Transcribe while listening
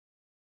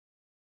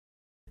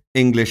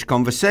English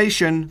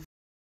Conversation,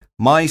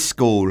 My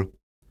School,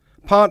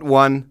 Part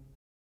 1.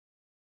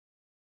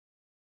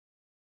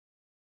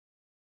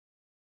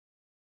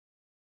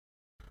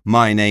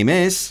 My name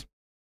is.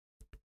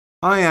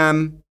 I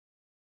am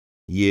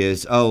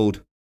years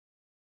old.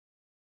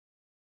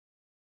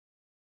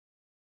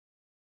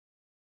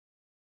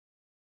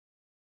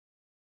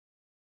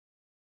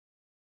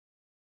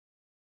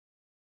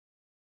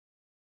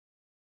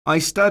 I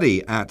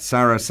study at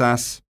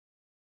Sarasas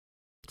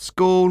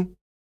School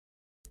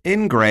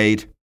in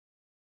grade.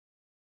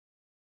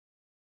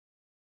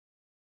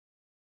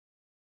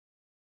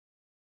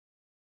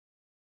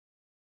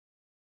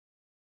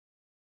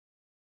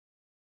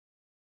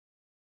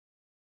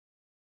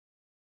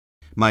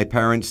 My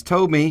parents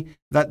told me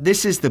that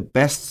this is the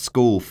best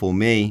school for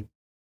me.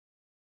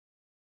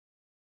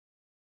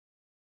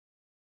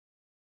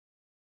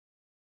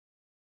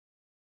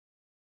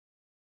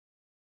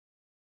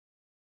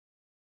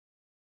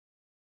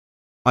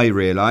 I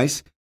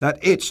realize that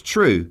it's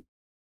true.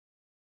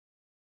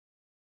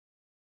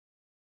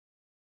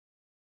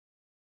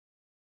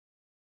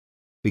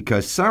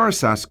 Because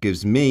Sarasas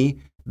gives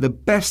me the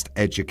best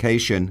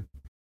education.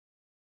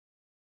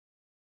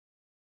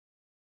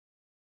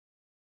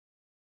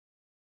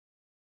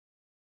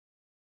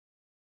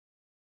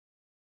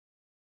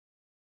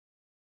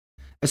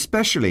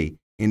 Especially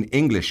in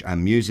English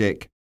and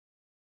music.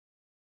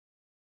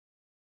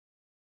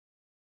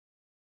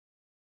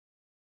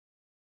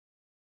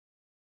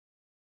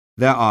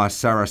 There are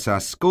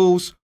Sarasas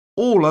schools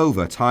all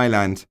over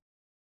Thailand.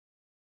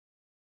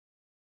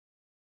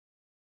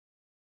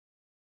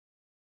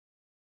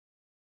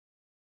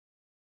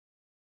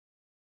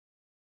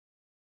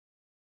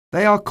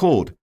 They are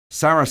called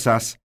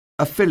Sarasas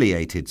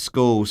affiliated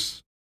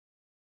schools.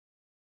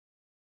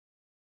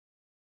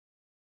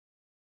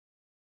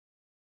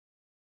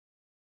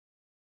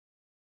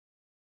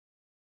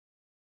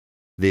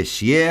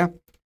 This year,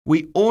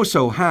 we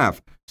also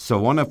have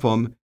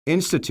Sawanapum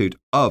Institute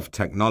of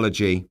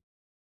Technology.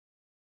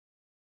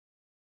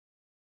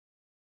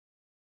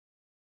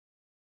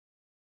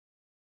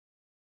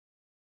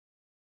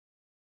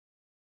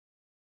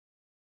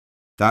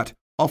 That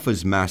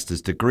offers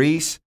master's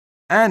degrees,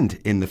 and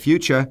in the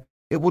future,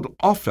 it would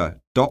offer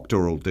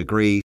doctoral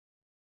degrees.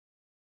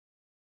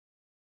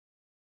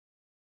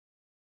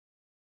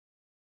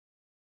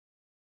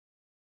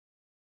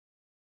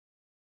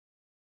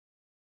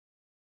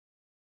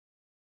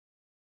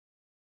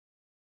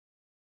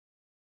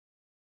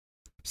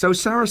 So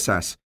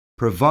Sarasas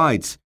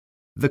provides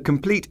the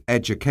complete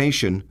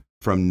education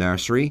from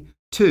nursery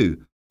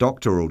to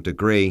doctoral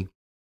degree.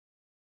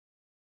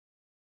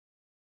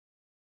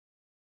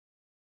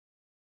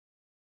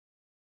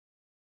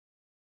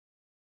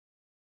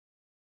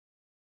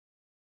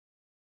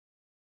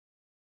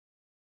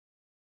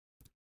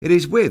 It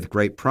is with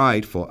great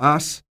pride for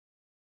us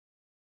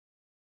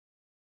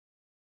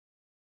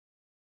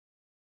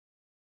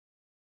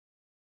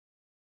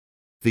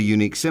the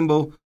unique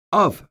symbol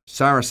of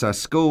Sarasas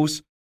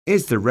schools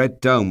is the red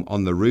dome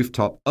on the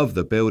rooftop of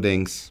the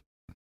buildings.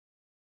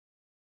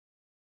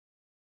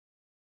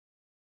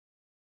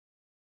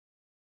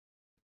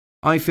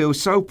 I feel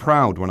so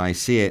proud when I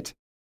see it.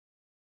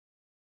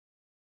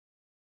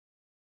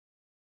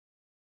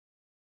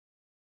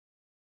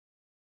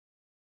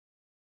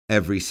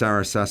 Every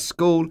Sarasas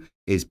school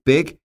is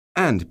big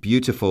and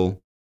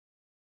beautiful.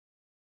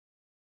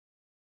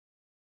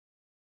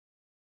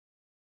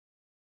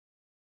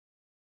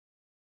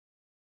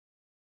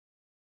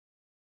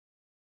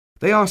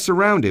 They are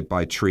surrounded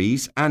by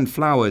trees and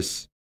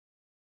flowers.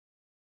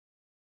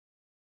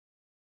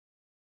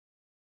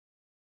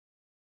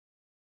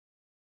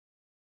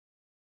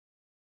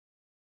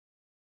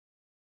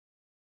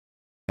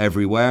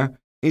 Everywhere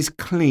is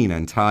clean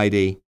and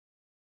tidy.